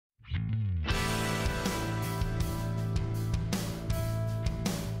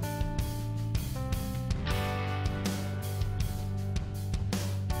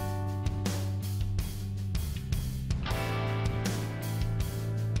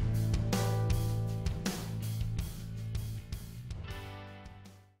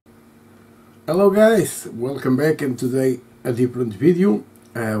Hello guys, welcome back, and today a different video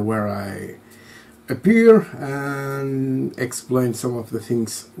where I appear and explain some of the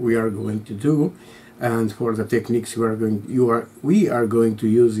things we are going to do, and for the techniques we are going to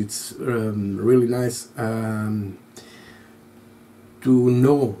use. It's really nice to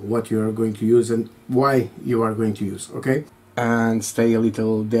know what you are going to use and why you are going to use, okay? And stay a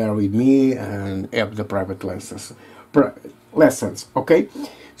little there with me and have the private lessons, okay?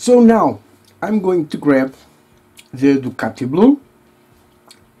 So now I'm going to grab the Ducati Blue,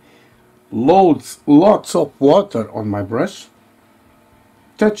 lots of water on my brush,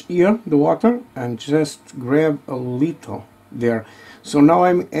 touch here the water and just grab a little there. So now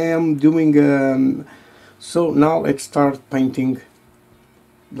I am doing so now let's start painting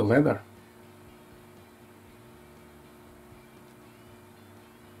the leather.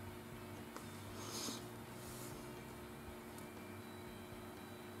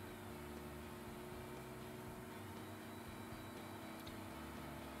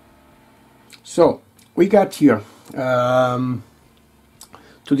 So we got here two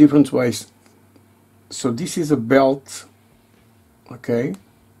different ways. So this is a belt, okay,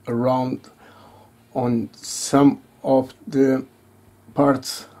 around on some of the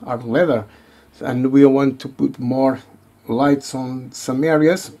parts are leather, and we want to put more lights on some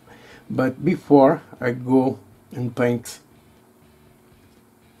areas. But before I go and paint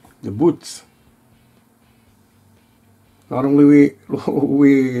the boots, normally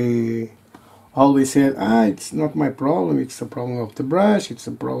we always said, it's not my problem, it's a problem of the brush, it's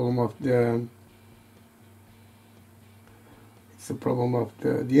a problem of the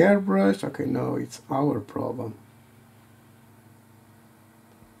airbrush. Okay, no, it's our problem.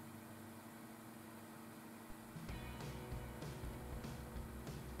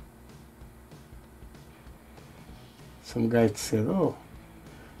 Some guy said, oh,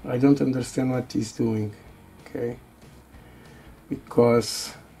 I don't understand what he's doing, okay,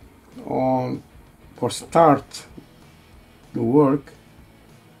 because for start the work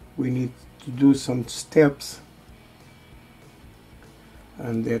we need to do some steps,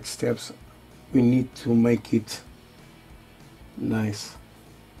 and that steps we need to make it nice.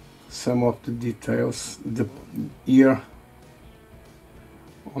 Some of the details, the ear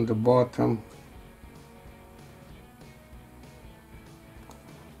on the bottom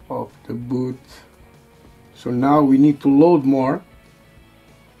of the boot. So now we need to load more,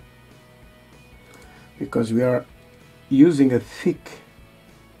 because we are using a thick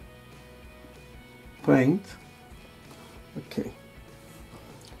paint. Okay,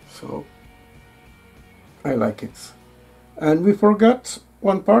 so I like it. And we forgot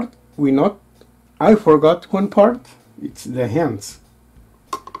one part. I forgot one part. It's the hands.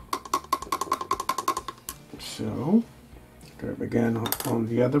 So grab again on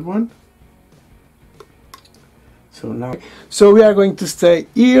the other one. So we are going to stay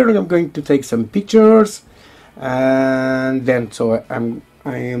here. I'm going to take some pictures, and then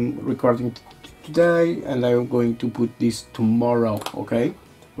I am recording today, and I'm going to put this tomorrow, okay,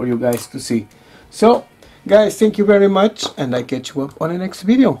 for you guys to see. So guys, thank you very much, and I catch you up on the next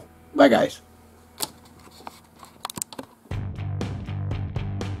video. Bye guys.